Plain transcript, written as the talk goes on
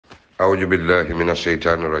أعوذ بالله من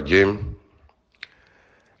الشيطان الرجيم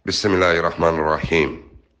بسم الله الرحمن الرحيم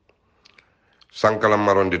سانكلا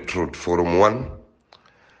مارون دي تروت فورم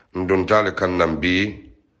 1 ندونتال كان نمبي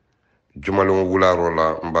جمالون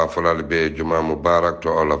ولارولا مبا فلال بي جمع مبارك to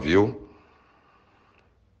all of you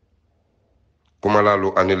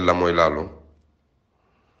kumalalu anil la moy lalu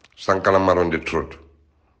sankala maron de truth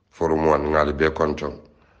forum 1 ngali be konto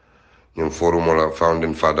ñum forum la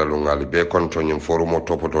founding father lu ngali be konto ñum forum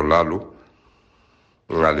topoto lalu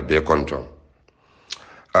ngali be konto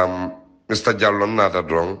Mr. Diallo nata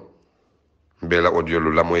drong bela audio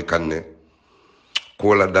lu la moy kanne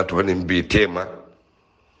ko la dato ni mbi tema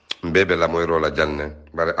mbebe la moy rola janne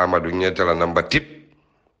bare Amadou ñetala namba tip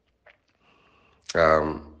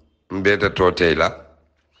mbede to teyla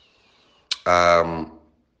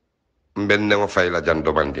mbenne mo fayla jan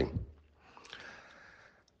domanding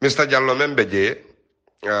Mr. Diallo membe je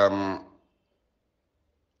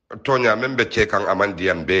tonya membe cekan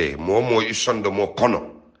amandiyan be momo isondo mo kono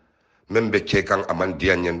membe cekan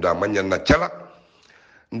amandiyan nyendo amanyan na chala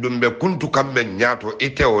ndumbe kuntu kambe nyato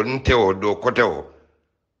iteo nteo do koteo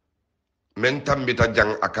men tambita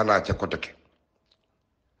jang akana ce koteke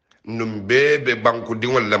num bebe banku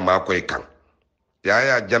dingol le ma koy kan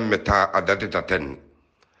yaya jamme ta adati ta ten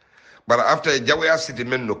bara after jawya city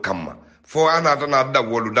men no kamma fo ana dana da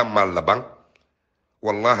wolu dam mal la bang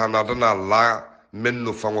wallahi ana dana la men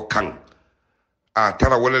no fango kan a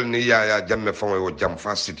tara wolel ni yaya jamme fango yo jam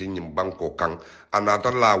fa city nyim banko kan ana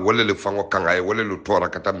dana wolel fango kan ay wolel tora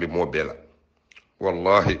katambi mo bela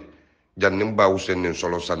wallahi jannim ba usen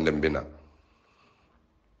solo sandem bina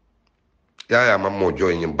yaya mammo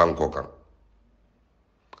joy nyim banko kan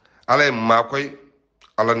ala ma koy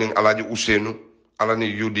ala nin alaji usenu ala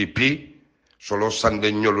ni UDP solo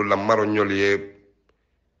sande nyolu la maro nyoliye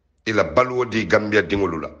ila balwo di Gambia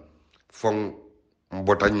dingolu la fon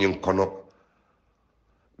mbota nyin kono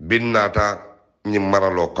binnata nyim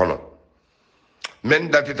maralo kono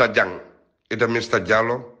men datita jang ita Mr.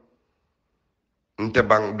 Diallo nte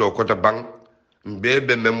bang do kota bang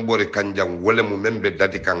mbebe membori kanjang wole mu membe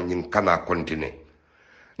dati kan nyin kana kontine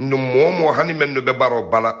ndu momo hani men no be baro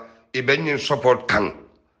bala ibe nyin support kan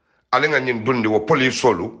alinga nyin dundi wo police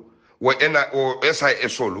solu wo ena o SIS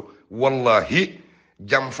solu wallahi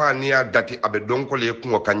jamfaniya dati abe donkole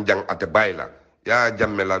ko kanjang ate bayla ya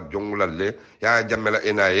jammela jongula le ya jammela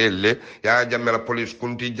ena yelle ya jammela police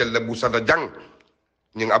kunti jelle busada jang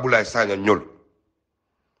nyin Abdoulaye Sagna nyol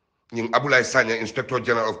ñing Abdoulaye Sagna inspector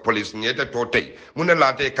general of police ñete to tay mu ne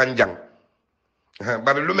laate kanjang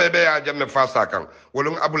bari lu mebe ya jamme fasa kan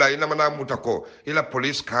wolum Abdoulaye ina mana mutako ila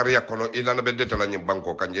police kariya kono ila na be detala ñi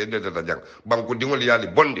banko kanje detata jang banko dingol yali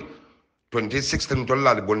bondi 2016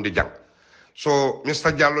 dollars bondi jang so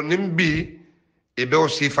Mr. Diallo nimbi e be o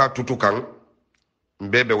sifa tutu kan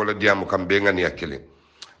mbebe wala diamu kan be ngani yakili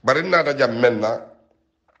bari na da jam menna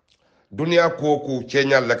dunia ko ku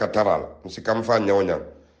ceñal le ka taral si kam fa ñawña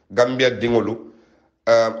Gambia dingolu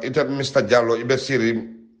ita Mr. Diallo ibe siri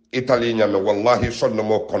Italy nyame wallahi sonno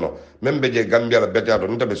mo kono membe je Gambia la beta do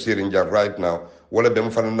ntabe siri nja right now wala be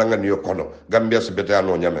mfana nanga niyo kono Gambia se beta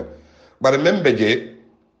no nyame bare membe je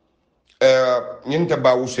nyinta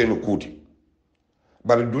ba usenu kuti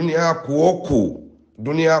bare dunia kuoku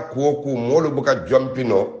molo buka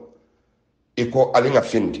jompino iko alinga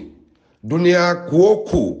findi dunia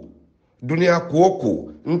kuoku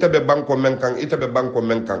ntabe banko menkan itabe banko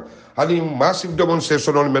menkan hali massive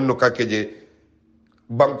demonstration men no kakeje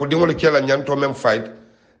banko dingol kela nyanto men fight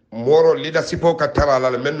moro leadership ka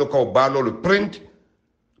tarala men no ko banol print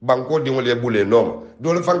banko dingol e bule nom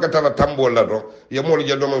dole fanka tara tambo la do ye molo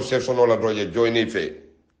je demonstration la do je joini fe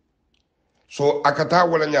so akata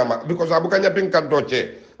wala nyama because abuka nyapin kan doche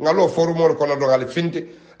ngalo forum ko na do ali finti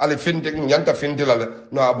nyanta finti la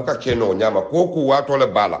no abuka keno nyama koku wato le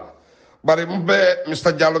bala bari mbe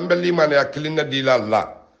Mr. Diallo mbe limane akilina dila la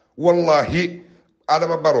wallahi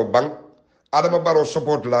adama baro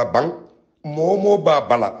support la bang momo ba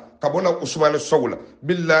bala kabona Usman Sowla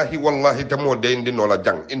billahi wallahi tamo de indi no la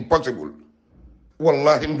jang impossible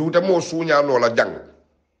wallahi nduta mo sunya no la jang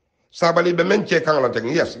sabali be menche kan la teng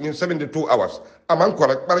yes in 72 hours aman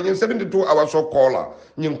correct bari in 72 hours so kola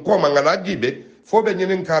nyin koma ngana jibe fobe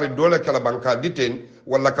nyin kari dole kala banka diten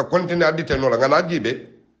wala ka continue diten no la ngana jibe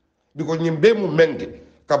biko nyimbe mu mendi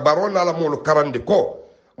ka barona la molo karandi ko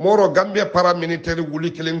moro Gambia paramilitary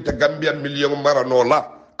wuli kilin ta Gambia million mara no la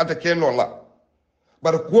ata ke no la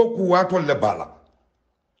bar koku wato le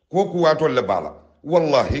bala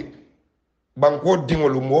wallahi banko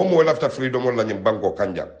dingolu momo lafta freedom la nyim banko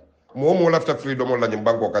kanja momo lafta freedom la nyim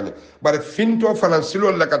banko kanja bar finto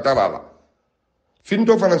financial la katarala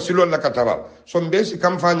finto fana silo la katara so mbesi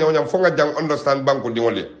kam fa nyawnyam fonga jang understand banko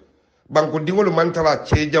dingol mantara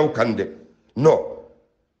chejaw kande no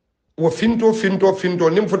wo finto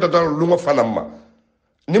nim futata lungo fanamma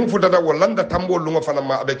nim futata wolanda tambo lungo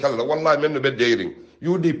fanamma abe kala wallahi men be deyring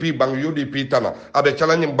UDP bang UDP tana abe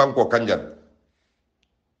kala nim banko kanjan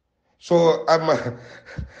so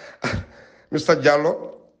Mr.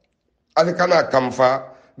 Jallo ali kana kamfa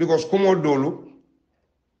because kumo dolu.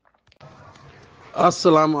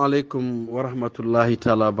 Assalamu alaikum wa rahmatullahi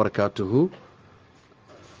ta'ala barakatuhu.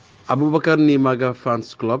 Abubakar ni maga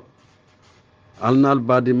fans club alnal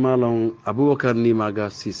badi malon Abubakar ni maga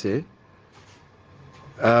sise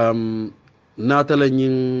natala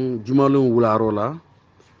nyin jumalun wularola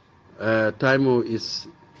time is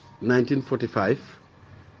 1945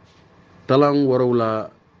 talan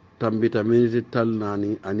warawla tambita miniti tal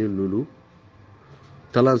nani ani lulu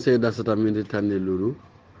talan seda sata miniti tanni lulu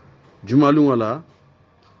jumalun wala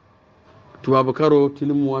tubabakaro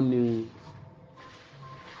tilimu wani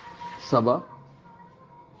saba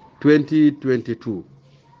 2022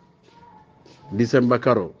 December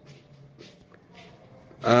karo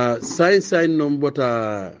sign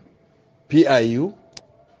nombota PIU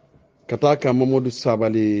kataka Mamadou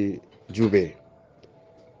Sabali Jube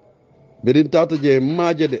bedin tata je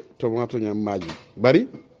maaje de tomato nyam maaji bari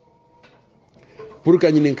pour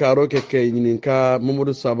ka nyinin karo ke nyinin ka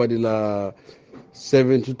Mamadou Sabali la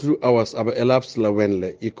 72 hours aba elapsed la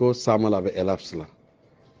wenle iko samala aba elapsed la.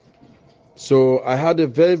 So I had a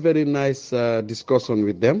very, very nice discussion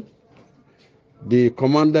with them. The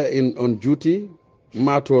commander on duty,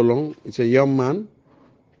 Matolong, is a young man,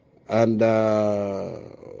 and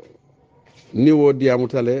Niwo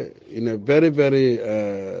Diamutale, in a very, very,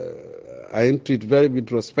 I treat very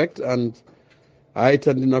with respect, and I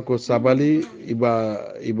Tandinako Sabali,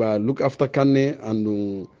 Iba look after Kane,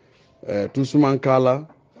 and Tusuman Kala,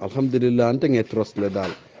 Alhamdulillah, and I trust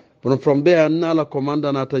Ledal. But from there, Nala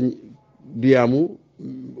commander Nata Diamu,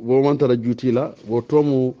 wo wantara duty la, wo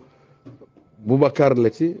tomu Boubacar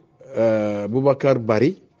leti, Boubacar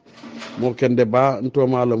Bari, mo kende ba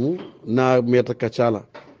ntoma alamu na meta kachala.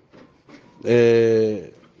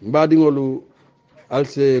 Mbadingolu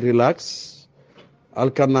alse relax,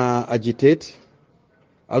 alkana agitate,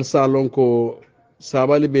 alsa lonko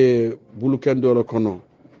sabali be bulukendo la kono.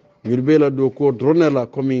 Yurbela do ko dronela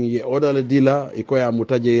coming ye odale dila iko ya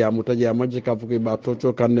mutaje amaje kafuke ba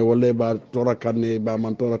tocho kanne wole ba tora kanne ba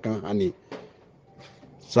mantora kan hani.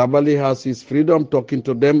 Sabali has his freedom talking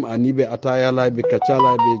to them, anibe atayala be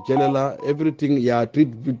kachala be jelela, everything ya treat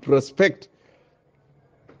with respect.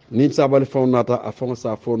 Ni Sabali faunata afon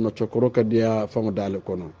sa fon no chokoro ka dia fon dale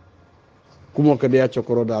kono. Kumo ka dia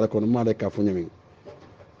chokoro dale kono male ka funyami.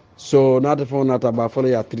 So nata fo nata ba fala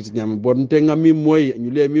ya treat nyam but ntenga mi moy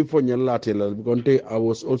nyule mi fo nyalla tela because I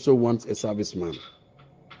was also once a serviceman.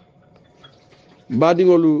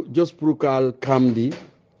 Mbadingolu just prukal kamdi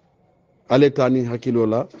aletani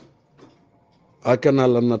hakilola akana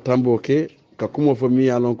la na tamboke kakumo fo mi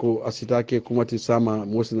alonko asitake kumati sama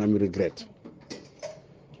mosina mi regret.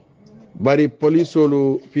 Bari police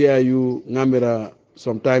olu PIU ngamira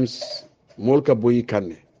sometimes molka boyi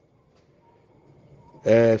kanne.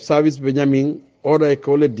 Service Benjamin order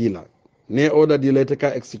kole dealer ne order dealer te ka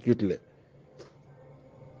execute le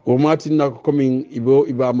o martin na coming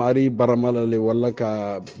iba mari baramala le wala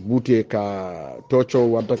ka bute ka tocho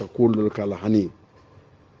wata ka kulul kala hani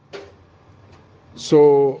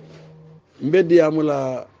so mbedi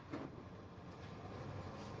amula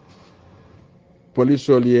police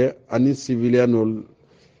olier ani civilianol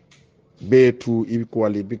be two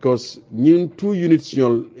equally because nyin two units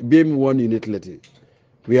nyol be one unit leti.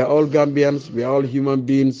 We are all Gambians, we are all human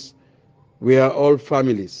beings, we are all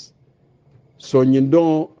families. So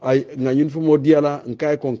nyindongo ay nga nyinfumo diala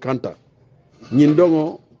nkai kon kanta.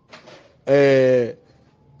 Nyindongo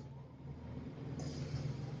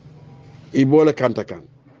ibole kanta kan.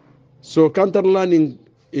 So kanta learning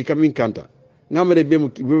ikamin kanta. Ngamere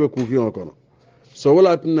bebe kufiyon kono. So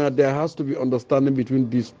there has to be understanding between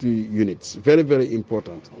these two units. Very, very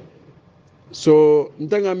important. So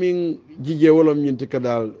ntanga min jije wolom nyinti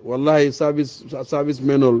kadal wallahi service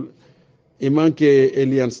menol imanke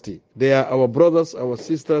alliance. They are our brothers, our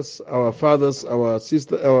sisters, our fathers, our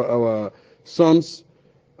sons,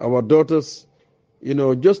 our daughters. You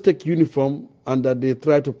know, just take uniform and that they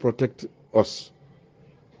try to protect us.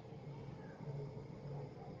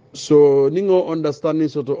 So ningo understanding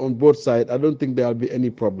sort of on both sides, I don't think there will be any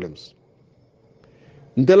problems.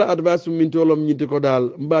 Ntela advice mintolom nyiti ko dal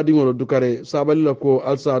mbadi ngolo dukare sabali la ko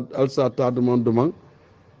alsa tadu mon dumang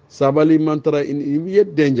sabali mantra in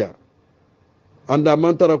immediate danger anda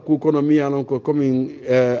mantara ku kono mi anon ko coming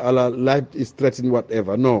ala life is threatened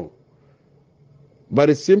whatever no but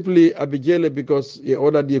simply abijele because he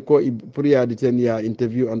ordered the ko priya di ten ya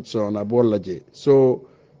interview and so on abolaje so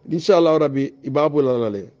inshallah rabbi ibabu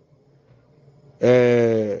lalale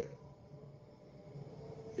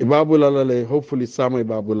ibabu lalale hopefully sama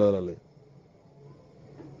ibabu lalale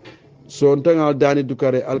so ntangal dani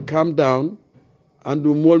dukare I'll calm down and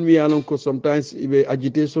do mol mi anon ko sometimes ibe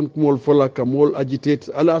agitation mol fola ka mol agitate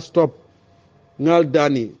ala stop ngal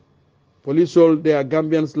dani police all they are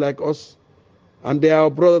Gambians like us and they are our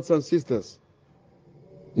brothers and sisters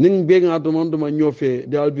ning being out the nyofe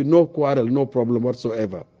there will be no quarrel no problem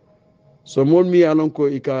whatsoever so mol mi anon ko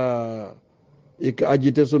ika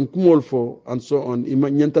agitation kumol fo and so on ima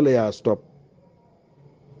nyantale ya stop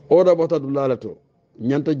order bota dulalato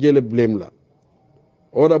nyanta jele blame la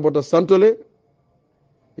order bota santole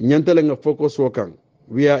nyantale nga focus wokan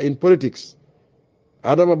we are in politics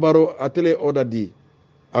adama baro atele order di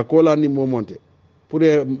akola ni momonte pour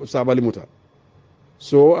sabali muta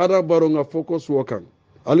so adama baro nga focus wokan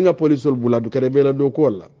alinga police bula du kare bela do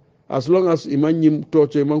kola as long as imanyim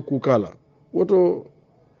tocho iman kukala woto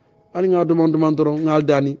alinga demand toro ngal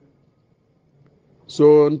dani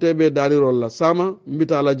so ntebe dani rolla sama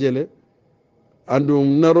mbita la jele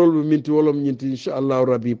andum narol minti wolom nyinti inshallah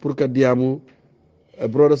rabbi pour ka diamu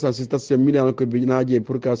brothers and sisters se million ko binaje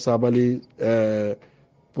pour ka sabali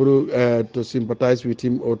pour to sympathize with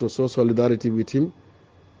him or to show solidarity with him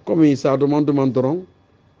comme ça demande toro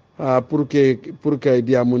pour que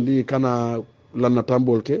diamundi kana lanna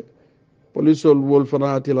tambol ke police wol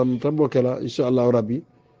fana ti lanna tambol ke la inshallah rabbi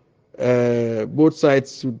both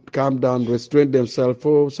sides should calm down restrain themselves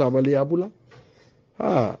for sabali abula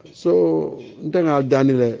so ntenga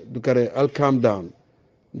danile dukare I'll calm down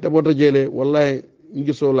ntabota jele wallahi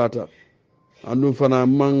ngiso lata andum fana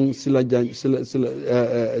mang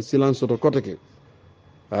silence to koteke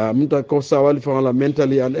munta ko sawali fala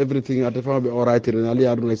mentally and everything at fa be alright ali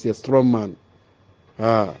aduna is a strong man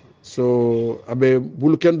so abe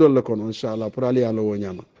bul kendo le kono inshallah pour ali ala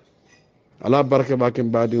wonyama ala baraka bakem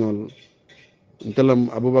badingol ntelam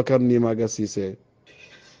abubakar ni maga sise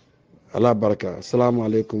ala baraka assalamu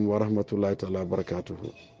alaikum wa rahmatullahi ta'ala wa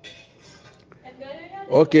barakatuhu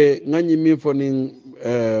okay ngani mi foni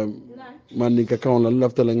man ni ka kawla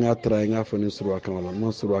laftala ngatra nga foni surwa kawla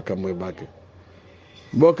mon surwa kam moy bake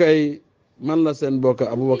bokay man la sen boka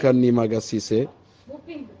abubakar ni maga sise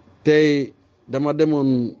tay dama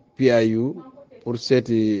demone PIU pour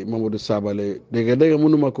seti Mamadou Sabale dega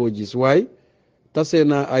mënuma ko gis way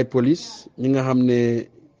tasena ay police ñi nga xamne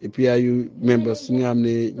PIU members ñi nga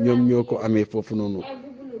xamne ñom ñoko amé fofu nonu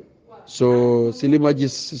so si li ma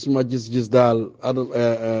gis daal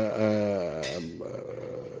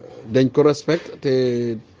dañ ko respect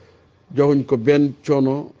te joxuñ ko benn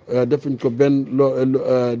coono defuñ ko benn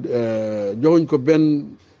joxuñ ko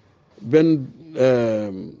benn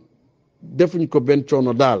defuñ ko benn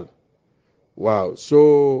coono daal waaw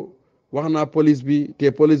so wax naa police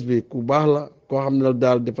bi ku baax la koo xam ne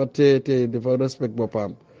daal dafa te dafa respect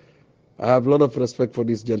boppam I have a lot of respect for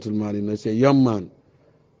this gentleman you know c'est young man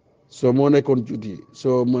so moo nekkoon duty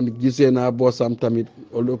so man gisee naa boosam tamit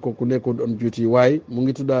ko ku nekkoon on duty waaye mu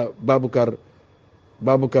ngi tudda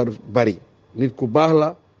Baboucar Bari nit ku baax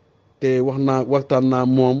la te waxtaan naa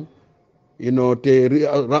moom you know te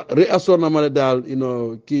réassure na ma ne daal you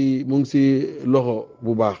know kii mu ngi si loxo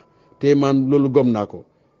bu baax te man loolu gom naa ko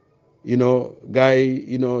you know guy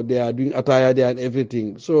you know they are doing attire they and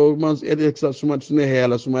everything so man su ne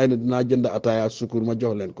xeela su may ne dinaa jënd attire sukur ma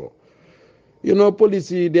jox leen ko you know police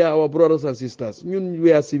they are our brothers and sisters ñun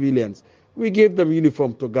we are civilians we gave them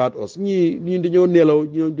uniform to guard us ñi dañoo nelaw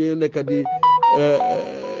ñu dañoo nekk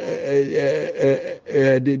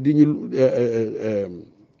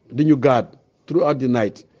di ñu guard throughout the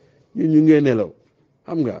night ñu ngee nelaw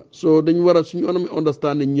xam nga so dañu war a suñu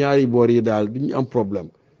understand ñaari boor yi daal duñu am problème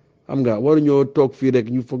xam nga waruñoo toog fii rek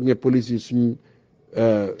ñu foog ne police yi suñ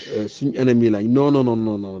enemy lañ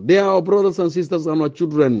no they are our brothers and sisters and our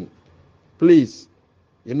children please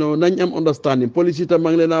you know nañ am understanding police yi tam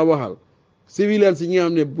maa ngi leen a waxal civilians yi nga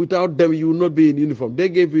xam ne without them you will not be in uniform they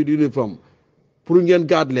gave you the uniform pour ngeen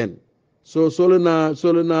guard leen soo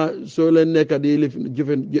leen nekk di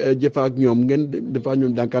jëfa ak ñoom ngeen defa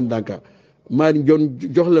ñoom danka maa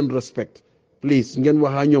jox leen respect please ngeen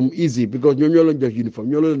waxa ñoom easy because ñoo leen jox uniform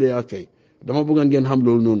ñoo leen dee fay dama bëgg ngeen xam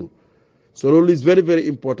loolu noonu so loolu is very very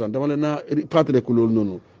important dama leen a fàttaliku loolu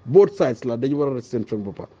noonu both sides la dañu war a restent seen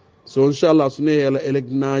boppa so inshallah su ne yàlla ëllëg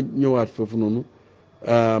dinaa ñëwaat foofu noonu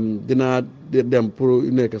dinaa dem pour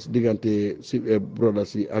nekk diggante si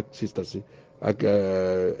brothers yi ak sisters yi ak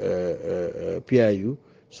PIU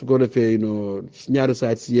su ko defee ñaari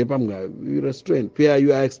sides yëpp am nga restrain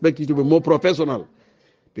PIU I expect you to be more professional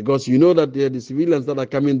because you know that the civilians that are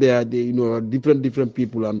coming there, they are different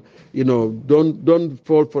people, and don't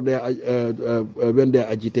fall for their when they are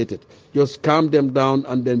agitated. Just calm them down,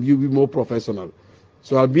 and then you be more professional.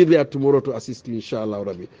 So I'll be there tomorrow to assist you, inshallah,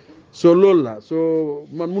 Rabbi. So Lola, so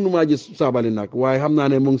man munuma gis sabali nak, waaye xam naa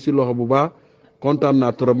ne mu ngi si loxo bu baax kontaan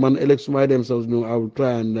naa trop man election may dem sax I will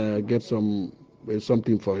try and get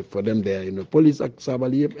something for them there, police ak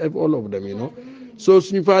sabali yëpp all of them, so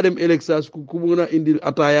suñu faa dem élection ku mun a indil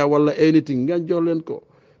ataya wala anything nga jox leen ko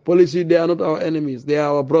police they are not our enemies, they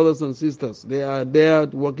are our brothers and sisters, they are there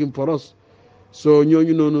working for us. So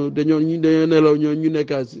ñooñu noonu dañoo nelaw ñu nekk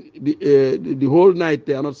the whole night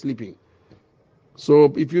they are not sleeping.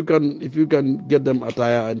 So if you can get them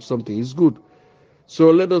attire and something, it's good.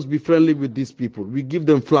 So let us be friendly with these people. We give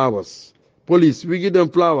them flowers. Police, we give them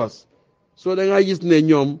flowers. So then I just ne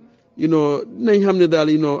ñoom nañ xam ne daal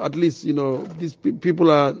at least these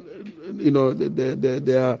people are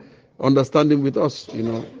they are understanding with us.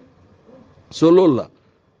 So loolu la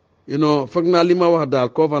foog naa li ma wax daal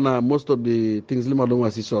cover naa most of the things li ma doon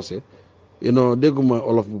wax si soose dégguma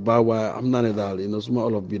olof bu baax waaye xam naa ne daal suma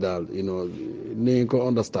olof bi daal nañ ko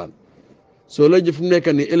understand. So léegi fu mu nekk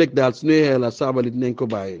nii ëllëg daal su ñu yee la saabalit nañ ko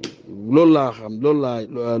bàyyi loolu laa xam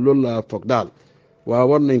loolu laa foog daal waaw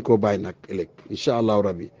war nañ koo bàyyi nag ëllëg incha allahu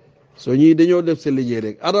rabbi. So ñii dañoo def seen liggéey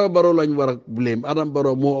rek Adama Barrow lañ war a blame. Adama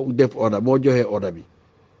Barrow moo def order moo joxe order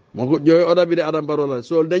bi de Adama Barrow la.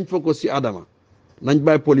 So dañ focus si Adama nañ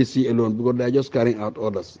bàyyi police yi alone because they are just carrying out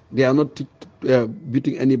orders. They are not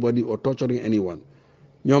beating anybody or torturing anyone.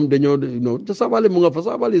 ñoom dañoo Sabally mu nga fa.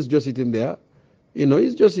 Sabally is just sitting there.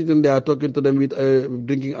 He's just sitting there talking to them with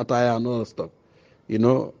drinking attire and all that stuff.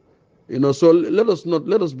 So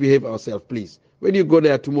let us behave ourselves, please. When you go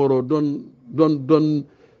there tomorrow, don't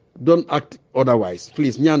act otherwise,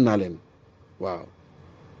 please. Ñaan naa leen waaw.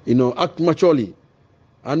 Act maturely,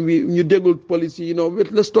 and ñu déglu policy.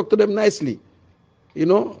 Let's talk to them nicely.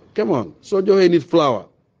 Come on. So joxe nit flower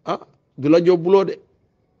du la jox buloo de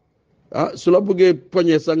su la bëggee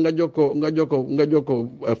poñe sax nga jox ko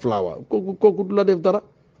flower kooku du la def dara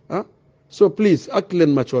so please act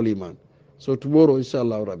leen maturely man. So tomorrow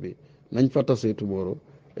inshallah rabbi nañ fa tase tomorrow.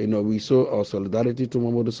 We show our solidarity to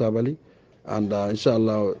Mamadou Sabally, and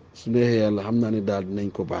inshallah su neexee yàlla xam naa ne daal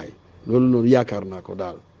dinañ ko bàyyi loolu noonu yaakaar naa ko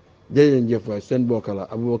daal. jërëjëf waay seen mbokk la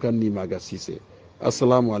Aboubacar Nimaga Cissé.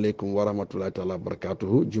 Assalamualaikum warahmatullahi taala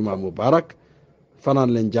wabarakatuhu. Juma mubarak.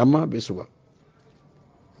 Fanaan leen jàmma ba suba.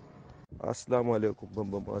 Assalamualaikum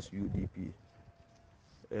bambas UDP.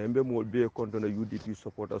 Mbe mo be kontona UDP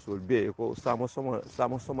supporters will be ko sama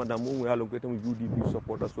sama da mo yalo ko tam UDP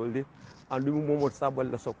supporters will de andu mo mo sabal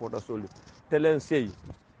la supporters will telen sey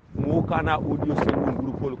mo kana audio sen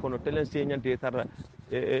groupe ko no telen sey nyante tara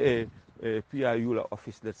PIU la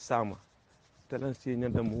office de sama telen sey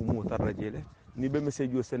nyanta mo tara jele ni be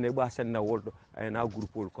message yo sen ba sen na woldo ay na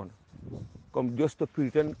groupe ko no comme just to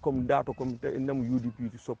pretend comme dato comme ndam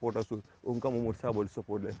UDP supporters on kam mo sabal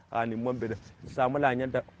support le ani mombe de sama la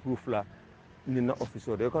nyanta proof la ni na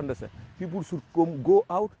officer de kon sa people should come go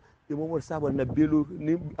out e mo sabal na belo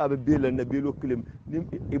ni abe bela na belo claim ni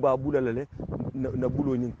iba bulala le na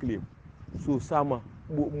bulo nyin claim so sama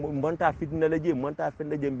manta fitna la je manta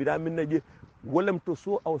fitna je bida min na je Welcome to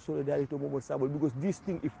show our solidarity to Mohamed Sabally, because this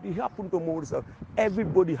thing, if it happen to Mohamed Sabally,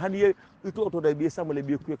 everybody, honey, it ought to be somebody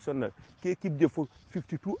be question. Keep there for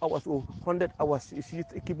 52 hours or 100 hours.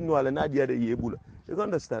 Keep no alana dia de yebula. You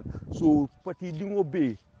understand? So, party ding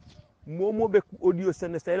obey. Momo be audio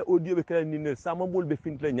send style audio be kala ninel. Sama bol be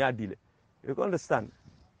fintle nyadile. You understand?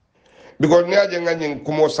 Because niaje ngani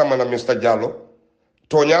kumo sama na Mr. Jallo.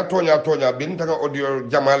 Tonya bintaga audio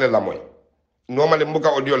jamale lamoy. Normally mbuka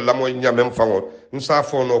audio lamoy nyamem fango nsa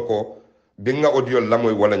fono ko binga audio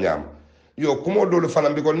lamoy wala nyam yo kumo dolu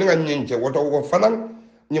fanan biko ninga nyinche woto ko fanan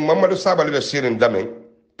ni Mamadou Sabally be sirin damen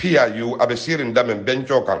PIU abe sirin damen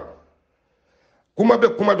bencho kan kuma be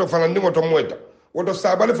kuma to fanan ningo to moyta woto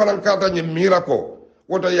Sabally fanan kata ni miracle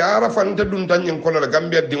woto yara fan te dun tan nyin kono la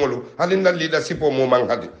Gambia dingolu halinda leadership mo man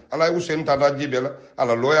hadi ala Hussein tata jibe la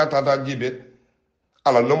ala loya tata jibe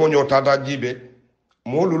ala nomo nyo tata jibe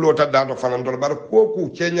molu lota dato fanan dol bar koku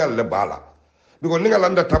kenyal le bala biko ninga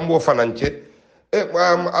landa tambo fananche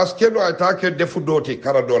askelo atake defu doti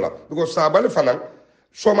kara dola biko Sabally fanan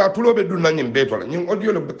soma tulobe dunna nyim betola nyim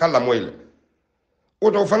audio le kala moyle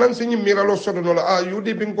oto fanan sinyi miralo sodo no la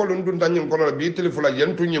yudi bin ko dun dunna nyim kono bi telefula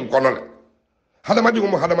yentu nyim kono le hadama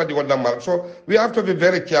digo damma. So we have to be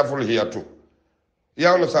very careful here too. You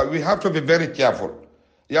understand? We have to be very careful.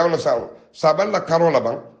 You understand? saballa karola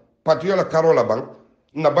bang patiola karola bang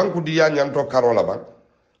na banku diya nyanto karola bang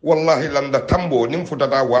wallahi landa tambo nim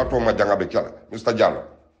futata wato ma janga be kala Mr. Jallo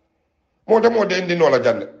mode indi no la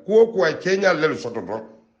jande ko ay Kenya lelu soto don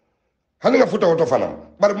hani nga futa auto fanam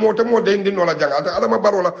bar mode indi no la janga ata adama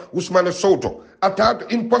barola Ousmane Soto ata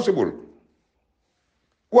impossible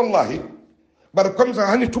wallahi bar comme ça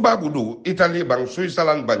hani tubabu du Italie bang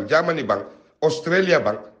Switzerland bang Germany bang Australia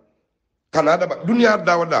bang Canada bang dunia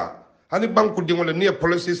dawada hani banku dingole ni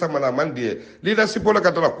policy sama na mandi leadership wala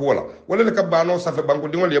katala kuwala wala le kabano safe banku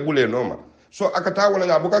dingole yebule noma so akata wala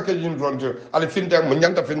nya buka ke jin ronto ali finde mo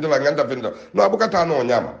nyanta finde la nyanta finde no abuka ta no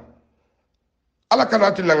nyama ala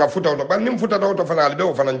kanati na ngafuta auto ban nim futa auto fana ali be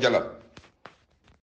o fana jala